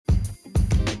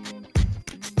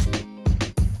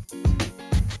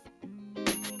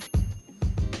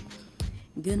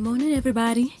Good morning,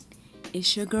 everybody.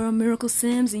 It's your girl, Miracle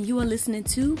Sims, and you are listening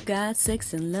to God,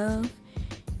 Sex, and Love,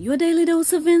 your daily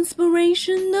dose of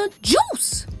inspiration, the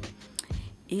juice.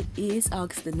 It is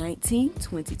August the 19th,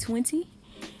 2020,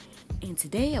 and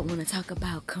today I want to talk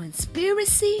about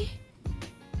conspiracy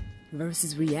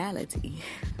versus reality.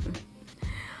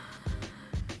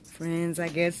 Friends, I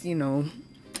guess,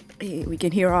 we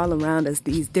can hear all around us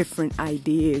these different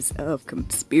ideas of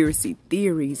conspiracy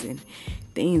theories and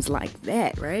things like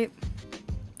that, right?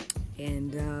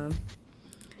 And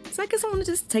so I guess I want to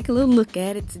just take a little look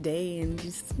at it today and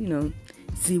just,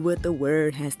 see what the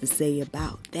word has to say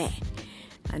about that.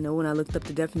 I know when I looked up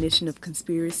the definition of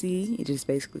conspiracy, it just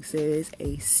basically says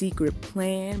a secret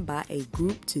plan by a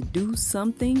group to do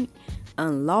something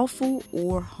unlawful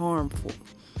or harmful.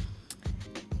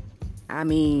 I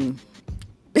mean,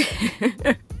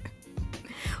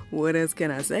 what else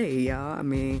can I say, y'all? I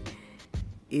mean,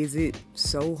 is it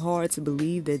so hard to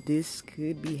believe that this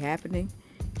could be happening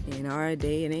in our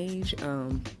day and age?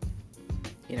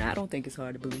 I don't think it's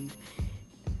hard to believe.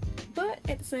 But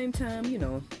at the same time,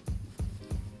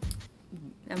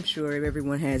 I'm sure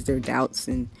everyone has their doubts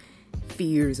and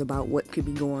fears about what could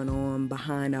be going on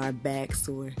behind our backs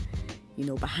or,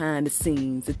 behind the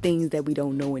scenes, the things that we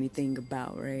don't know anything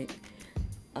about, right?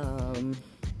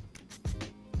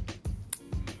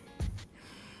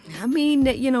 I mean,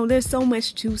 that there's so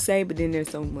much to say, but then there's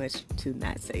so much to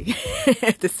not say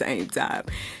at the same time.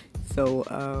 So,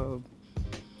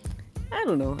 I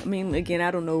don't know. I mean, again,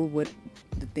 I don't know what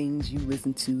the things you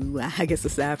listen to, I guess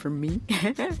aside from me.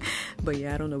 But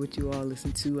yeah, I don't know what you all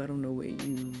listen to. I don't know what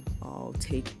you all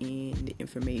take in, the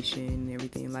information and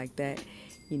everything like that.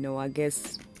 I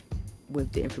guess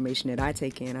with the information that I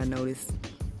take in, I notice,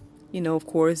 of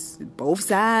course, both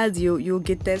sides, you'll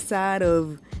get that side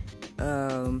of,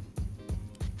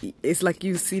 it's like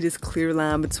you see this clear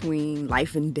line between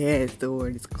life and death, or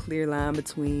this clear line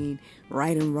between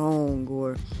right and wrong,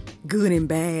 or good and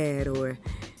bad, or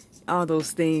all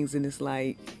those things. And it's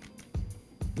like,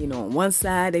 on one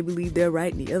side they believe they're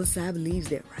right, and the other side believes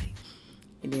they're right.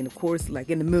 And then, of course,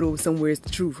 like in the middle somewhere is the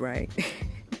truth, right?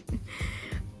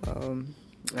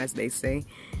 As they say.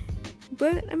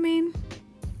 But I mean,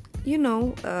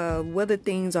 whether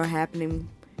things are happening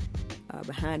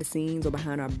behind the scenes or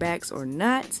behind our backs or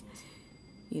not,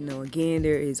 again,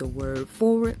 there is a word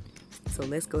for it. So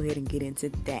let's go ahead and get into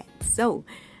that. So,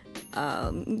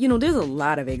 there's a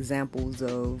lot of examples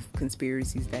of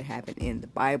conspiracies that happened in the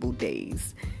Bible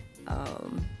days.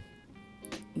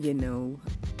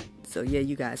 So yeah,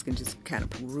 you guys can just kind of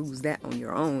peruse that on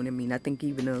your own. I mean, I think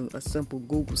even a simple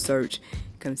Google search,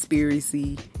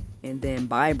 conspiracy, and then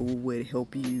Bible would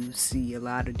help you see a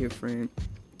lot of different,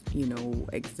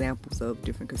 examples of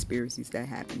different conspiracies that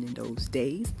happened in those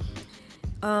days.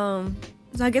 So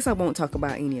I guess I won't talk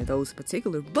about any of those in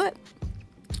particular, but,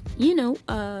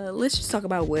 let's just talk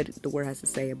about what the word has to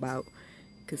say about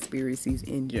conspiracies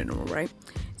in general, right?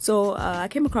 So I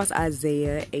came across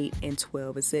Isaiah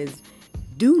 8:12. It says,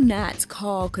 "Do not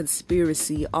call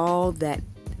conspiracy all that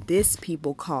this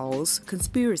people calls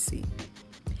conspiracy,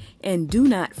 and do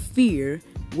not fear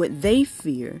what they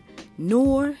fear,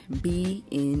 nor be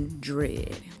in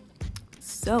dread."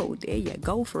 So there you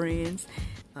go, friends.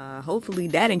 Hopefully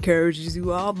that encourages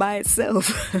you all by itself.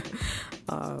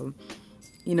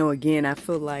 Again, I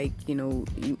feel like,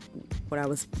 what I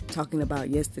was talking about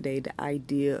yesterday, the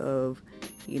idea of,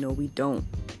 we don't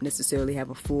necessarily have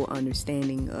a full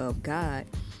understanding of God.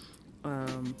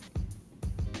 And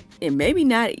maybe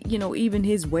not, even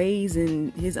his ways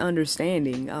and his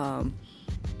understanding.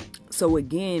 So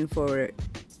again, for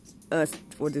us,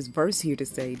 for this verse here to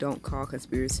say, don't call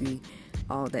conspiracy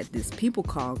all that this people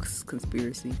call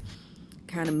conspiracy,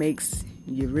 kind of makes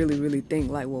you really, really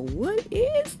think like, well, what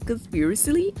is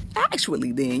conspiracy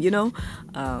actually then,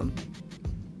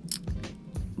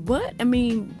 But, I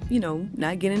mean,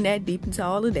 not getting that deep into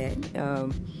all of that.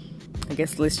 I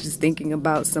guess let's just thinking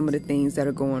about some of the things that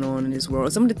are going on in this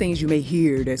world, some of the things you may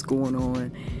hear that's going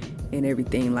on and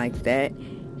everything like that.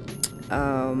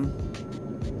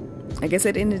 I guess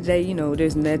at the end of the day,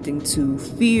 there's nothing to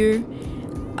fear.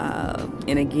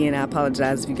 And again, I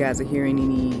apologize if you guys are hearing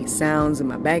any sounds in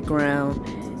my background.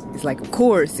 It's like, of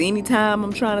course, anytime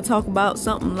I'm trying to talk about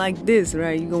something like this,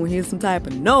 right, you're going to hear some type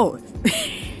of noise.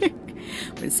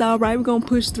 But it's all right. We're going to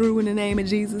push through in the name of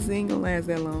Jesus. It ain't going to last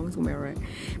that long. It's going to be all right.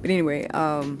 But anyway,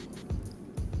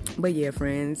 but yeah,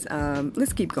 friends,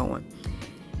 let's keep going.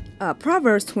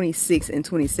 Proverbs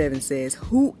 26:27 says,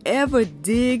 "Whoever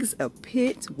digs a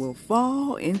pit will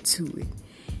fall into it,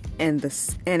 and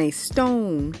a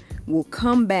stone will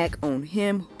come back on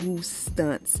him who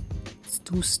starts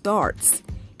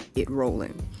it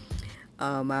rolling.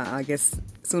 I guess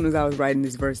as soon as I was writing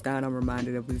this verse down, I'm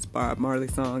reminded of this Bob Marley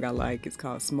song I like. It's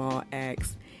called Small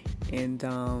Acts, and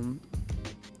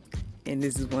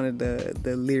this is one of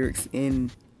the lyrics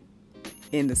in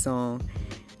the song.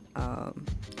 I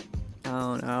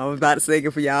don't know. I was about to sing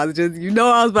it for y'all. I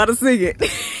was about to sing it.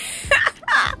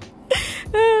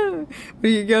 But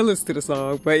you gotta listen to the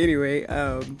song. But anyway,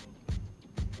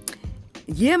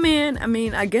 yeah, man. I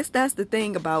mean, I guess that's the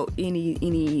thing about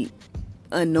any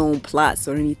unknown plots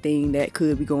or anything that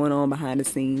could be going on behind the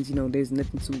scenes. There's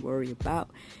nothing to worry about,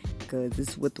 because this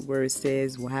is what the word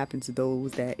says will happen to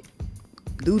those that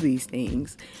do these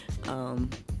things.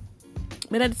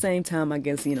 But at the same time, I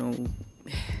guess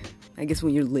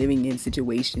when you're living in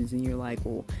situations and you're like,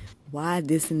 well, why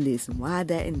this and this and why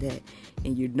that and that,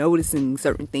 and you're noticing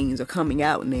certain things are coming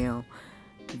out now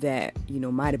that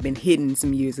might have been hidden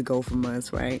some years ago from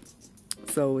us, right?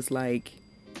 So it's like,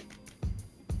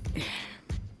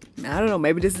 I don't know,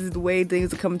 maybe this is the way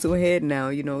things are coming to a head now.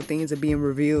 Things are being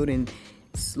revealed and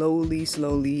slowly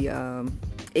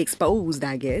exposed,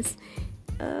 I guess.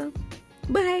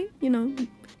 But hey,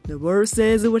 the word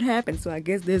says it would happen, so I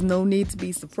guess there's no need to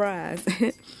be surprised.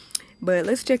 But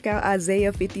let's check out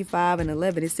Isaiah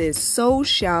 55:11. It says, "So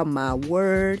shall my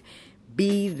word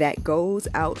be that goes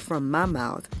out from my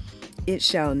mouth. It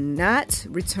shall not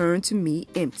return to me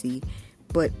empty,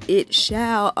 but it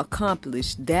shall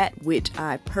accomplish that which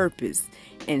I purpose,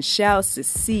 and shall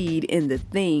succeed in the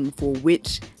thing for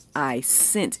which I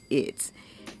sent it."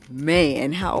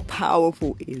 Man, how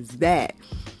powerful is that?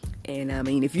 And I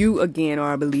mean, if you, again,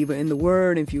 are a believer in the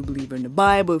Word, if you believe in the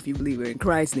Bible, if you believe in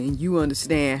Christ, then you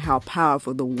understand how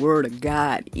powerful the Word of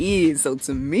God is. So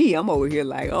to me, I'm over here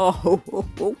like, oh,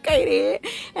 okay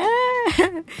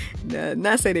then.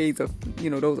 Not say these are,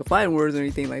 those are fighting words or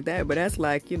anything like that, but that's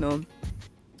like,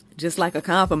 just like a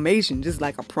confirmation, just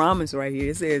like a promise right here.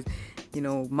 It says,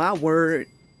 my word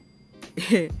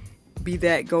be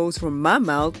that goes from my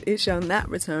mouth, it shall not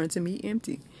return to me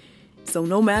empty. So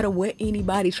no matter what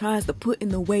anybody tries to put in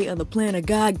the way of the plan of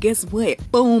God, guess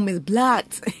what? Boom, it's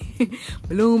blocked.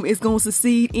 Boom, it's going to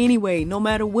succeed anyway, no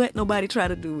matter what nobody try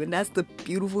to do. And that's the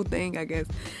beautiful thing, I guess,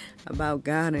 about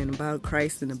God and about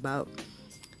Christ and about,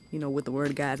 what the Word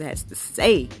of God has to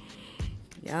say.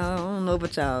 Y'all, I don't know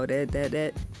about y'all. I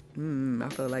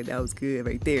felt like that was good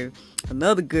right there.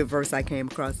 Another good verse I came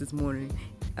across this morning.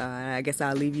 I guess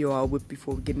I'll leave you all with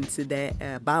before we get into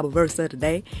that Bible verse of the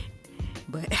day.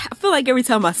 But I feel like every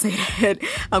time I say that,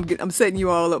 I'm setting you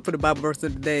all up for the Bible verse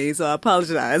of the day, so I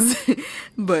apologize.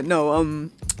 But no,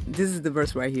 this is the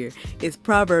verse right here. It's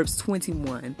Proverbs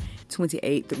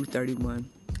 21:28-31.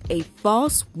 "A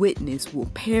false witness will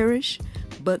perish,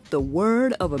 but the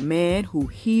word of a man who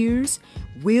hears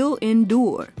will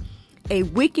endure. A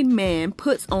wicked man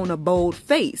puts on a bold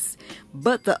face,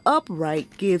 but the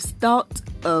upright gives thought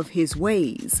of his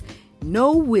ways.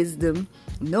 No wisdom,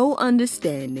 no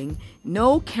understanding,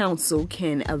 no counsel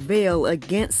can avail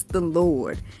against the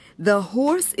Lord. The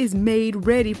horse is made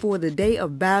ready for the day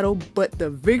of battle, but the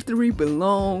victory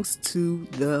belongs to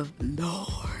the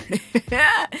Lord."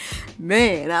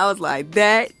 Man, I was like,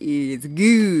 that is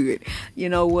good. You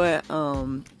know what?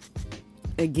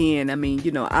 Again, I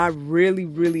mean, I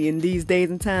really in these days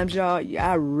and times, y'all,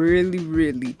 I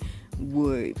really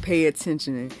would pay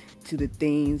attention to the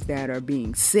things that are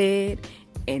being said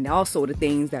and also the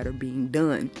things that are being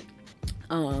done.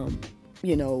 You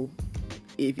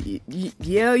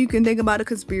can think about the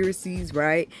conspiracies,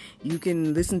 right? You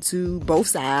can listen to both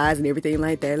sides and everything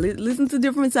like that. Listen to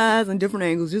different sides and different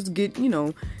angles just to get,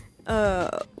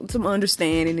 some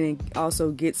understanding and also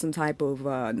get some type of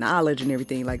knowledge and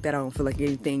everything like that. I don't feel like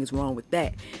anything is wrong with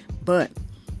that. But,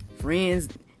 friends,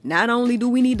 not only do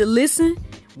we need to listen,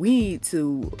 we need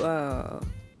to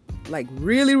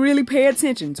really pay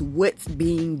attention to what's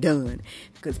being done,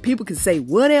 because people can say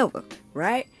whatever,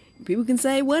 right? People can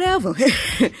say whatever,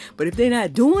 but if they're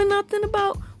not doing nothing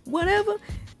about whatever,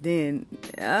 then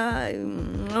I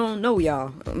don't know,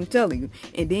 y'all. I'm telling you.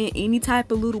 And then any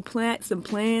type of little plots and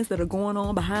plans that are going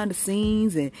on behind the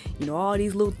scenes, and all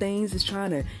these little things is trying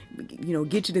to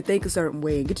get you to think a certain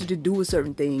way and get you to do a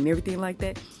certain thing and everything like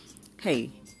that.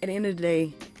 Hey, at the end of the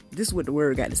day, this is what the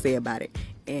Word got to say about it.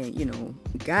 And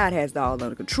God has it all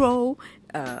under control.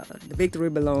 The victory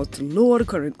belongs to the Lord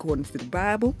according to the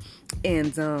Bible,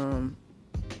 and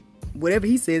whatever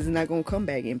He says is not going to come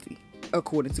back empty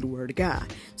according to the Word of God.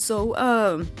 So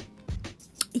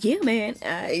yeah, man,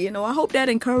 I hope that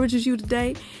encourages you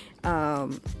today. I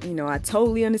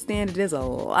totally understand that there's a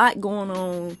lot going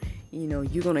on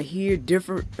you're going to hear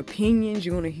different opinions.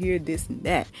 You're going to hear this and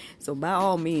that. So by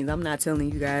all means, I'm not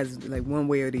telling you guys like one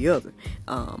way or the other.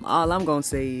 All I'm going to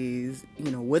say is,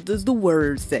 what does the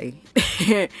word say?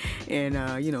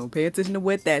 And, pay attention to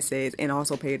what that says, and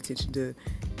also pay attention to,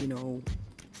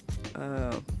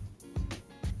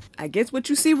 I guess what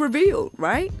you see revealed,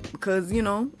 right? Because,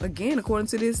 again, according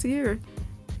to this here,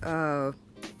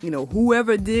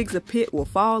 whoever digs a pit will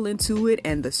fall into it,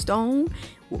 and the stone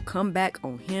will come back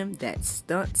on him that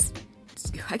stunts.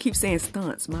 I keep saying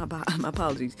stunts. My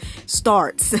apologies.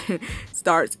 Starts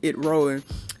it rolling.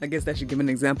 I guess that should give an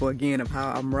example again of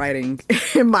how I'm writing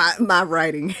my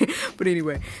writing. But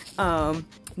anyway,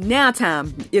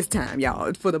 it's time,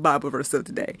 y'all, for the Bible verse of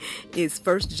today. It's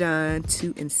 1 John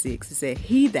 2:6. It said,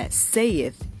 "He that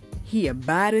saith he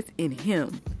abideth in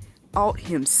him, ought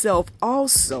himself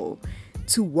also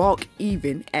to walk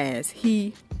even as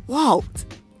he walked."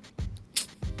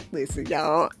 Listen,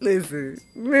 y'all. Listen.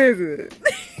 I'm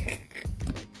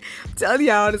telling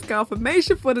y'all, this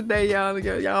confirmation for the day, y'all.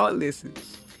 Y'all, listen.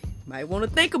 Might want to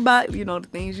think about, the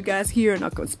things you guys hear and our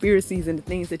conspiracies and the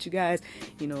things that you guys,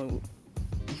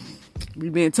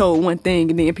 we've been told one thing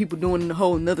and then people doing a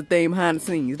whole another thing behind the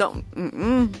scenes.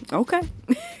 Okay.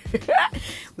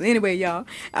 Well, anyway, y'all,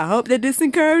 I hope that this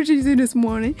encourages you this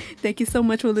morning. Thank you so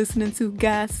much for listening to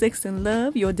God, Sex, and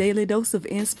Love, your daily dose of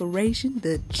inspiration,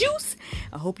 the juice.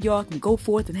 I hope y'all can go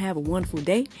forth and have a wonderful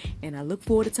day. And I look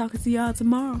forward to talking to y'all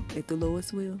tomorrow, if the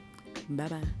Lord's will.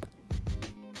 Bye-bye.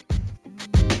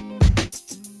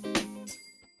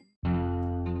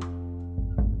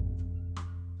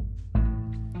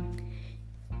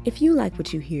 If you like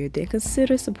what you hear, then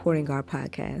consider supporting our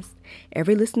podcast.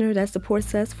 Every listener that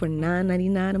supports us for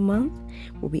 $9.99 a month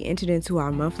will be entered into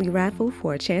our monthly raffle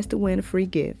for a chance to win a free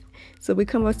gift. So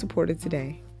become a supporter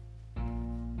today.